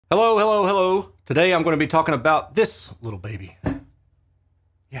Hello, hello, hello. Today I'm going to be talking about this little baby.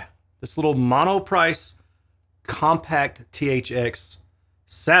 Yeah, this little Monoprice compact THX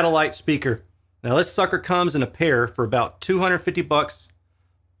satellite speaker. Now this sucker comes in a pair for about 250 bucks,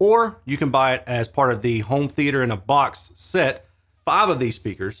 or you can buy it as part of the home theater in a box set, 5 of these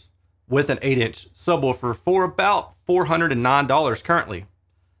speakers with an 8-inch subwoofer for about $409 currently.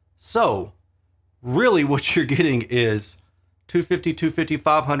 So really what you're getting is 250, 250,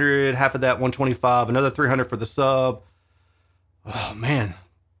 500, half of that 125, another 300 for the sub. Oh man,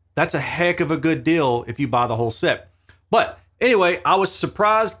 that's a heck of a good deal if you buy the whole set. But anyway, I was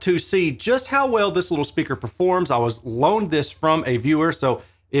surprised to see just how well this little speaker performs. I was loaned this from a viewer, so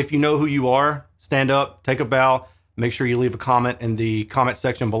if you know who you are, stand up, take a bow, make sure you leave a comment in the comment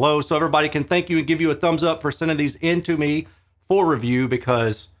section below so everybody can thank you and give you a thumbs up for sending these in to me for review,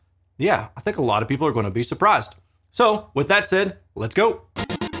 because yeah, I think a lot of people are going to be surprised. So with that said, let's go.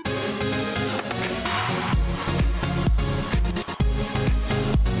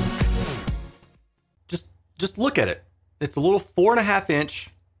 Just look at it. It's a little 4.5-inch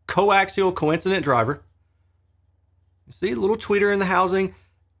coaxial coincident driver. You see a little tweeter in the housing,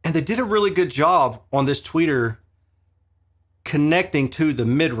 and they did a really good job on this tweeter connecting to the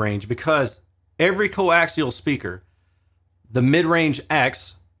mid-range, because every coaxial speaker, the mid-range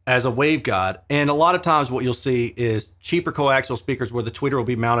acts as a waveguide. And a lot of times what you'll see is cheaper coaxial speakers where the tweeter will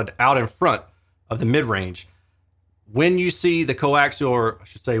be mounted out in front of the mid-range. When you see the coaxial, or I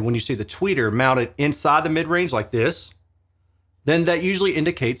should say when you see the tweeter mounted inside the mid-range like this, then that usually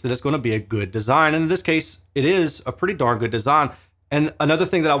indicates that it's going to be a good design. And in this case, it is a pretty darn good design. And another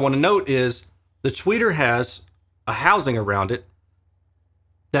thing that I want to note is the tweeter has a housing around it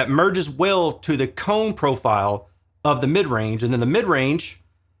that merges well to the cone profile of the mid-range. And then the mid-range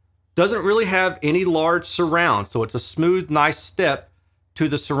doesn't really have any large surround. So it's a smooth, nice step to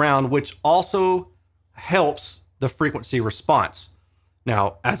the surround, which also helps the frequency response.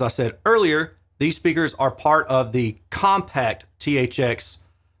 Now, as I said earlier, these speakers are part of the compact THX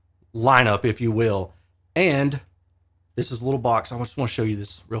lineup, if you will. And this is a little box. I just want to show you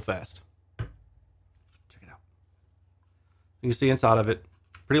this real fast. Check it out. You can see inside of it,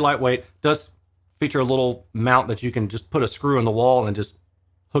 pretty lightweight. Does feature a little mount that you can just put a screw in the wall and just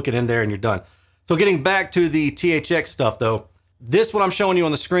hook it in there and you're done. So getting back to the THX stuff though, this what I'm showing you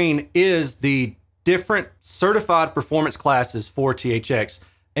on the screen is the different certified performance classes for THX,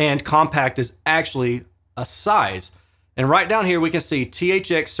 and compact is actually a size. And right down here we can see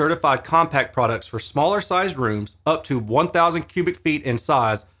THX certified compact products for smaller sized rooms up to 1,000 cubic feet in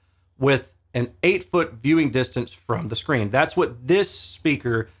size with an 8-foot viewing distance from the screen. That's what this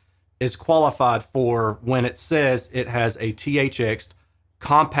speaker is qualified for when it says it has a THX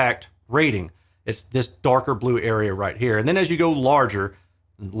compact rating. It's this darker blue area right here. And then as you go larger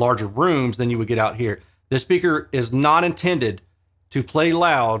rooms, then you would get out here. This speaker is not intended to play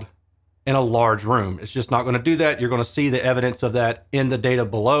loud in a large room. It's just not going to do that. You're going to see the evidence of that in the data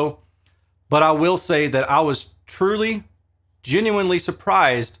below. But I will say that I was truly, genuinely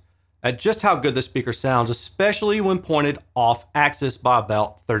surprised at just how good the speaker sounds, especially when pointed off axis by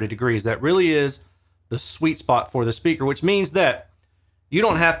about 30 degrees. That really is the sweet spot for the speaker, which means that you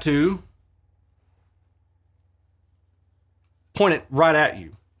don't have to point it right at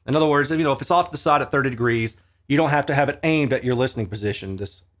you. In other words, if it's off to the side at 30 degrees, you don't have to have it aimed at your listening position,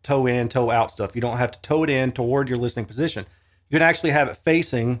 this toe in, toe out stuff. You don't have to toe it in toward your listening position. You can actually have it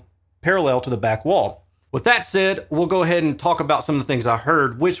facing parallel to the back wall. With that said, we'll go ahead and talk about some of the things I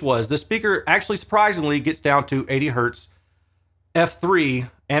heard, which was the speaker actually surprisingly gets down to 80 hertz,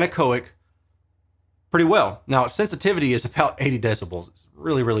 F3 anechoic pretty well. Now, its sensitivity is about 80 decibels. It's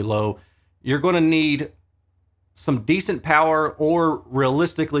really, really low. You're going to need some decent power, or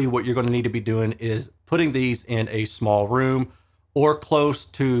realistically what you're going to need to be doing is putting these in a small room or close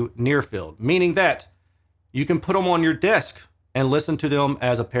to near field, meaning that you can put them on your desk and listen to them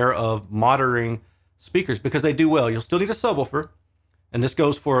as a pair of monitoring speakers, because they do well. You'll still need a subwoofer, and this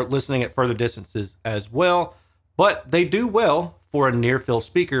goes for listening at further distances as well, but they do well for a near field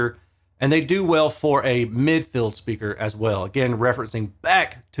speaker, and they do well for a mid field speaker as well. Again, referencing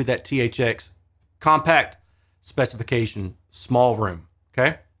back to that THX compact specification, small room,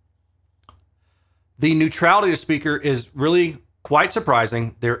 okay? The neutrality of the speaker is really quite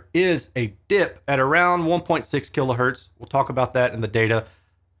surprising. There is a dip at around 1.6 kilohertz. We'll talk about that in the data.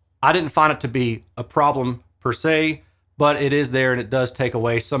 I didn't find it to be a problem per se, but it is there, and it does take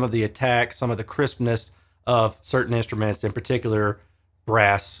away some of the attack, some of the crispness of certain instruments, in particular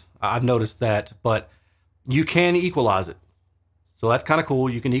brass. I've noticed that, but you can equalize it. So that's kind of cool.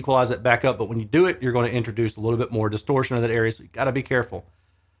 You can equalize it back up, but when you do it, you're going to introduce a little bit more distortion in that area, so you got to be careful.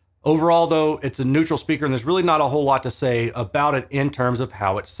 Overall, though, it's a neutral speaker, and there's really not a whole lot to say about it in terms of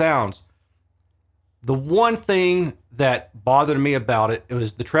how it sounds. The one thing that bothered me about it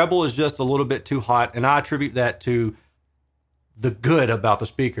was the treble is just a little bit too hot, and I attribute that to the good about the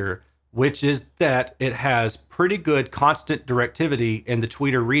speaker, which is that it has pretty good constant directivity in the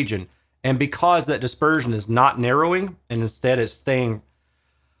tweeter region. And because that dispersion is not narrowing, and instead it's staying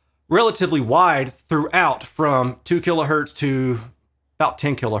relatively wide throughout from 2 kilohertz to about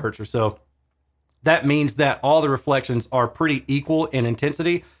 10 kilohertz or so, that means that all the reflections are pretty equal in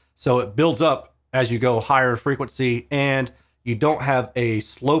intensity. So it builds up as you go higher in frequency, and you don't have a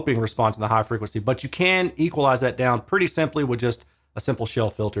sloping response in the high frequency, but you can equalize that down pretty simply with just a simple shell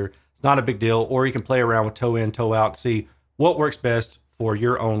filter. It's not a big deal, or you can play around with toe in, toe out, and see what works best for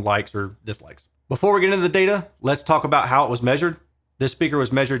your own likes or dislikes. Before we get into the data, let's talk about how it was measured. This speaker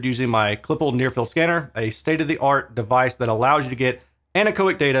was measured using my Klippel near-field scanner, a state-of-the-art device that allows you to get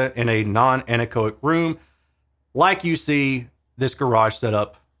anechoic data in a non-anechoic room, like you see this garage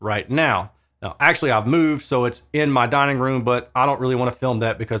setup right now. Now, actually, I've moved, so it's in my dining room, but I don't really want to film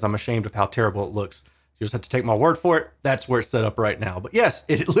that because I'm ashamed of how terrible it looks. You just have to take my word for it. That's where it's set up right now. But yes,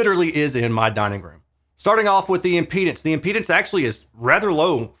 it literally is in my dining room. Starting off with the impedance. The impedance actually is rather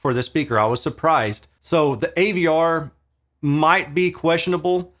low for this speaker. I was surprised. So the AVR might be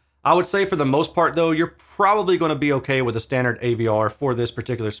questionable. I would say for the most part, though, you're probably going to be okay with a standard AVR for this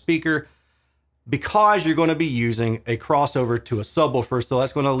particular speaker, because you're going to be using a crossover to a subwoofer. So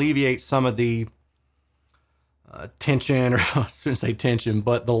that's going to alleviate some of the tension, or I shouldn't say tension,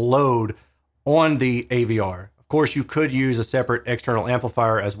 but the load on the AVR. Of course, you could use a separate external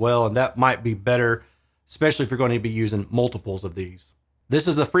amplifier as well, and that might be better, especially if you're going to be using multiples of these. This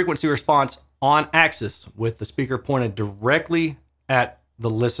is the frequency response on axis with the speaker pointed directly at the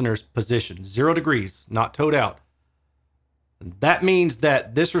listener's position, 0 degrees, not toed out. That means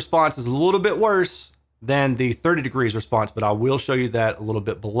that this response is a little bit worse than the 30 degrees response, but I will show you that a little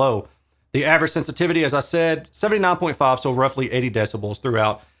bit below. The average sensitivity, as I said, 79.5, so roughly 80 decibels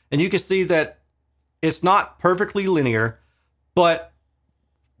throughout. And you can see that it's not perfectly linear, but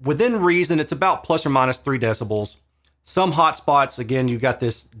within reason, it's about plus or minus 3 decibels. Some hot spots, again, you've got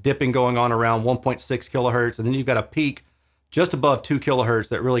this dipping going on around 1.6 kilohertz, and then you've got a peak just above 2 kilohertz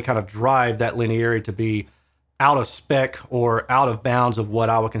that really kind of drive that linearity to be out of spec or out of bounds of what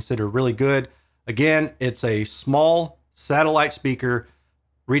I would consider really good. Again, it's a small satellite speaker,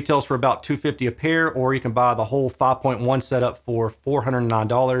 retails for about $250 a pair, or you can buy the whole 5.1 setup for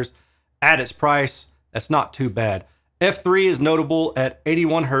 $409 at its price. That's not too bad. F3 is notable at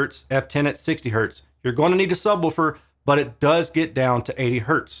 81 hertz, F10 at 60 hertz. You're going to need a subwoofer, but it does get down to 80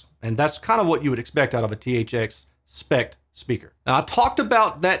 hertz. And that's kind of what you would expect out of a THX spec speaker. Now, I talked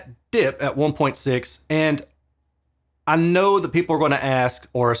about that dip at 1.6, and I know that people are going to ask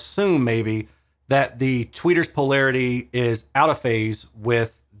or assume maybe that the tweeter's polarity is out of phase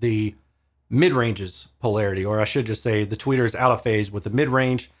with the mid-range's polarity, or I should just say the tweeter is out of phase with the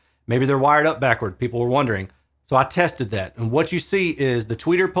mid-range. Maybe they're wired up backward. People were wondering. So I tested that. And what you see is the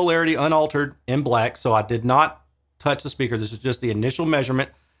tweeter polarity unaltered in black. So I did not touch the speaker. This is just the initial measurement.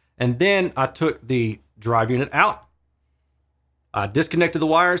 And then I took the drive unit out. I disconnected the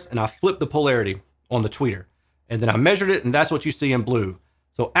wires and I flipped the polarity on the tweeter. And then I measured it, and that's what you see in blue.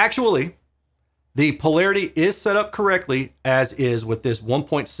 So actually, the polarity is set up correctly, as is with this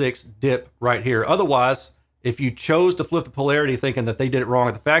 1.6 dip right here. Otherwise, if you chose to flip the polarity thinking that they did it wrong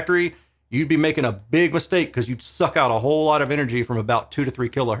at the factory, you'd be making a big mistake because you'd suck out a whole lot of energy from about 2 to 3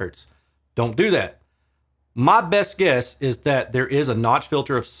 kilohertz. Don't do that. My best guess is that there is a notch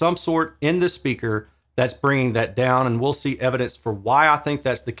filter of some sort in this speaker that's bringing that down, and we'll see evidence for why I think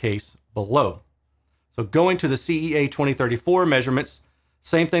that's the case below. So going to the CEA 2034 measurements,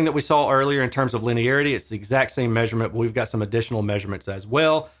 same thing that we saw earlier in terms of linearity. It's the exact same measurement, but we've got some additional measurements as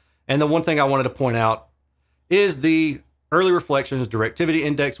well. And the one thing I wanted to point out is the early reflections directivity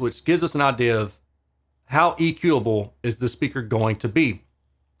index, which gives us an idea of how EQable is the speaker going to be.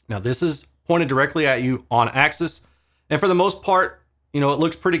 Now, this is pointed directly at you on axis. And for the most part, you know, it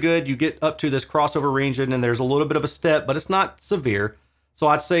looks pretty good. You get up to this crossover region and there's a little bit of a step, but it's not severe. So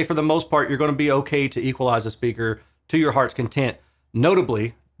I'd say for the most part, you're going to be okay to equalize a speaker to your heart's content.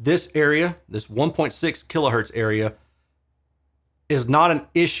 Notably, this area, this 1.6 kilohertz area, is not an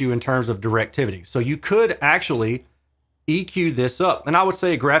issue in terms of directivity. So you could actually EQ this up. And I would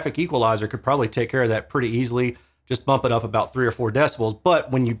say a graphic equalizer could probably take care of that pretty easily. Just bump it up about 3 or 4 decibels. But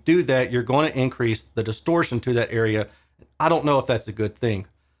when you do that, you're going to increase the distortion to that area. I don't know if that's a good thing.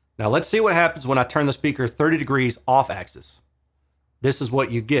 Now let's see what happens when I turn the speaker 30 degrees off axis. This is what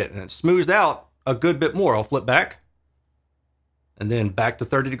you get, and it smooths out a good bit more. I'll flip back. and then back to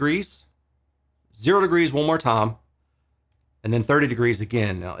 30 degrees, 0 degrees one more time, and then 30 degrees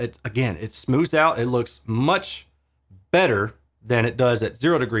again. Now, it smooths out. It looks much better than it does at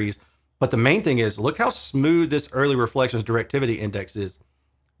 0 degrees. But the main thing is, look how smooth this early reflections directivity index is.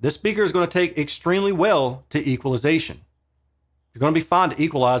 This speaker is going to take extremely well to equalization. You're going to be fine to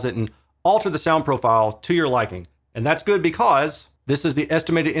equalize it and alter the sound profile to your liking. And that's good because this is the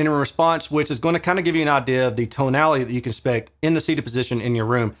estimated interim response, which is going to kind of give you an idea of the tonality that you can expect in the seated position in your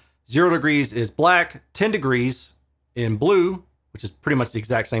room. 0 degrees is black, 10 degrees in blue, which is pretty much the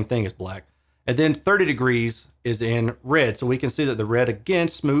exact same thing as black. And then 30 degrees is in red. So we can see that the red again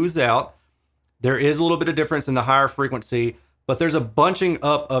smooths out. There is a little bit of difference in the higher frequency, but there's a bunching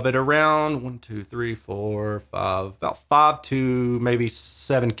up of it around 1, 2, 3, 4, 5, about 5 to maybe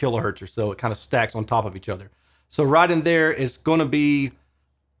 7 kilohertz or so. It kind of stacks on top of each other. So right in there is going to be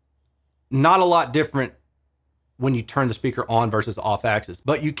not a lot different when you turn the speaker on versus off axis,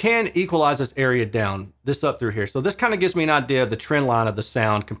 but you can equalize this area down, this up through here. So this kind of gives me an idea of the trend line of the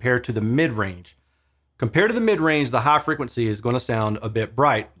sound compared to the mid-range. Compared to the mid-range, the high frequency is going to sound a bit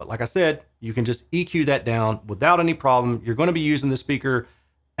bright, but like I said, you can just EQ that down without any problem. You're going to be using the speaker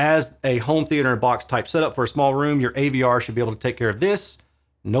as a home theater and box type setup for a small room. Your AVR should be able to take care of this,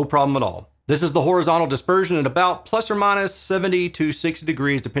 no problem at all. This is the horizontal dispersion at about plus or minus 70 to 60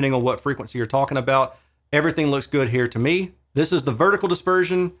 degrees, depending on what frequency you're talking about. Everything looks good here to me. This is the vertical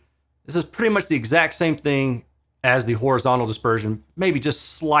dispersion. This is pretty much the exact same thing as the horizontal dispersion, maybe just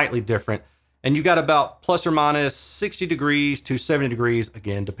slightly different. And you got about plus or minus 60 degrees to 70 degrees,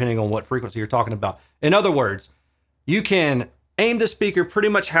 again, depending on what frequency you're talking about. In other words, you can aim the speaker pretty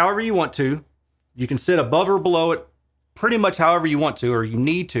much however you want to. You can sit above or below it pretty much however you want to or you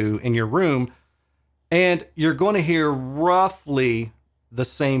need to in your room. And you're going to hear roughly the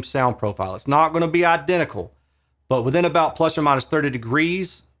same sound profile. It's not going to be identical, but within about plus or minus 30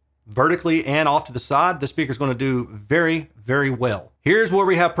 degrees, vertically and off to the side, the speaker is going to do very, very well. Here's where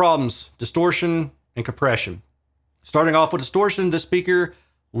we have problems: distortion and compression. Starting off with distortion, the speaker,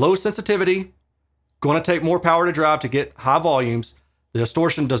 low sensitivity, going to take more power to drive to get high volumes. The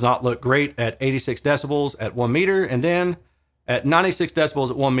distortion does not look great at 86 decibels at 1 meter, and then at 96 decibels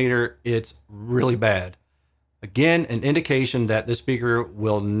at 1 meter, it's really bad. Again, an indication that this speaker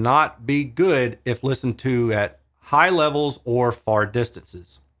will not be good if listened to at high levels or far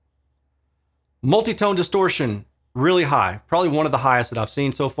distances. Multi-tone distortion, really high, probably one of the highest that I've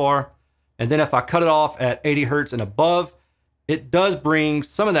seen so far. And then if I cut it off at 80 hertz and above, it does bring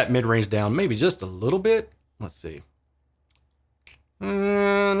some of that mid-range down, maybe just a little bit. Let's see.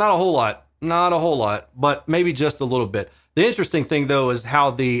 Not a whole lot, but maybe just a little bit. The interesting thing though is how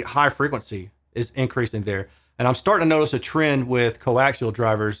the high frequency is increasing there. And I'm starting to notice a trend with coaxial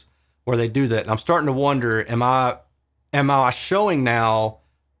drivers where they do that. And I'm starting to wonder, am I showing now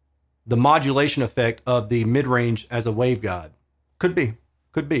the modulation effect of the mid-range as a waveguide? Could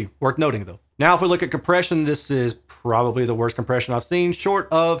be. Worth noting though. Now, if we look at compression, this is probably the worst compression I've seen, short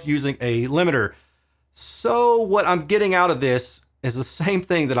of using a limiter. So what I'm getting out of this is the same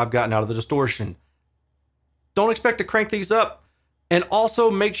thing that I've gotten out of the distortion. Don't expect to crank these up. And also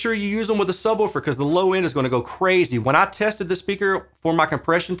make sure you use them with a subwoofer because the low end is going to go crazy. When I tested this speaker for my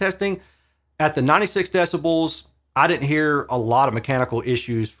compression testing at the 96 decibels, I didn't hear a lot of mechanical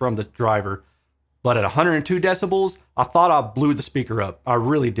issues from the driver. But at 102 decibels, I thought I blew the speaker up. I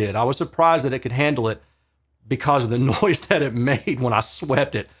really did. I was surprised that it could handle it because of the noise that it made when I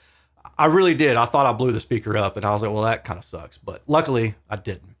swept it. I really did. I thought I blew the speaker up and I was like, well, that kind of sucks. But luckily I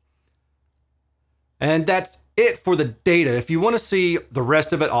didn't. And that's it for the data. If you want to see the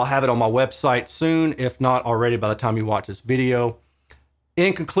rest of it, I'll have it on my website soon, if not already by the time you watch this video.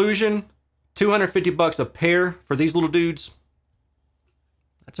 In conclusion, 250 bucks a pair for these little dudes.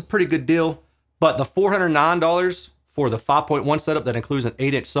 That's a pretty good deal. But the $409 for the 5.1 setup that includes an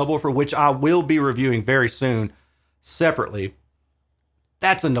 8-inch subwoofer, which I will be reviewing very soon separately,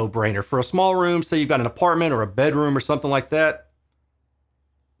 that's a no-brainer. For a small room, say you've got an apartment or a bedroom or something like that,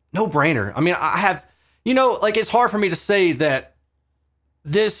 no-brainer. I mean, I have, you know, like it's hard for me to say that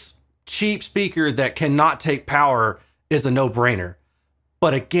this cheap speaker that cannot take power is a no-brainer.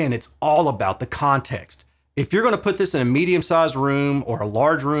 But again, it's all about the context. If you're going to put this in a medium-sized room or a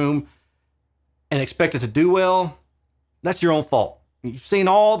large room and expect it to do well, that's your own fault. You've seen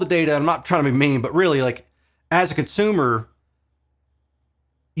all the data. I'm not trying to be mean, but really, like, as a consumer,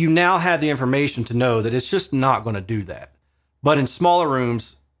 you now have the information to know that it's just not going to do that. But in smaller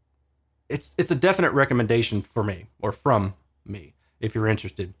rooms, it's a definite recommendation for me, or from me, if you're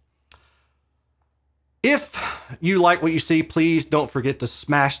interested. If you like what you see, please don't forget to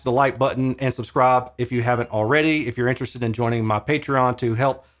smash the like button and subscribe if you haven't already. If you're interested in joining my Patreon to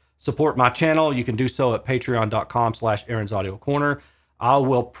help support my channel, you can do so at patreon.com/Erin's Audio Corner. I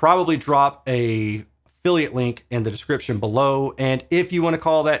will probably drop a affiliate link in the description below. And if you want to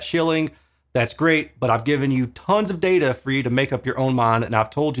call that shilling, that's great. But I've given you tons of data for you to make up your own mind. And I've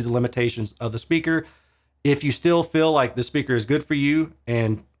told you the limitations of the speaker. If you still feel like the speaker is good for you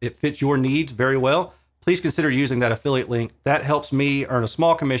and it fits your needs very well, please consider using that affiliate link. That helps me earn a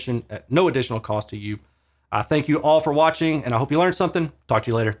small commission at no additional cost to you. I thank you all for watching, and I hope you learned something. Talk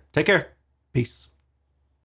to you later. Take care. Peace.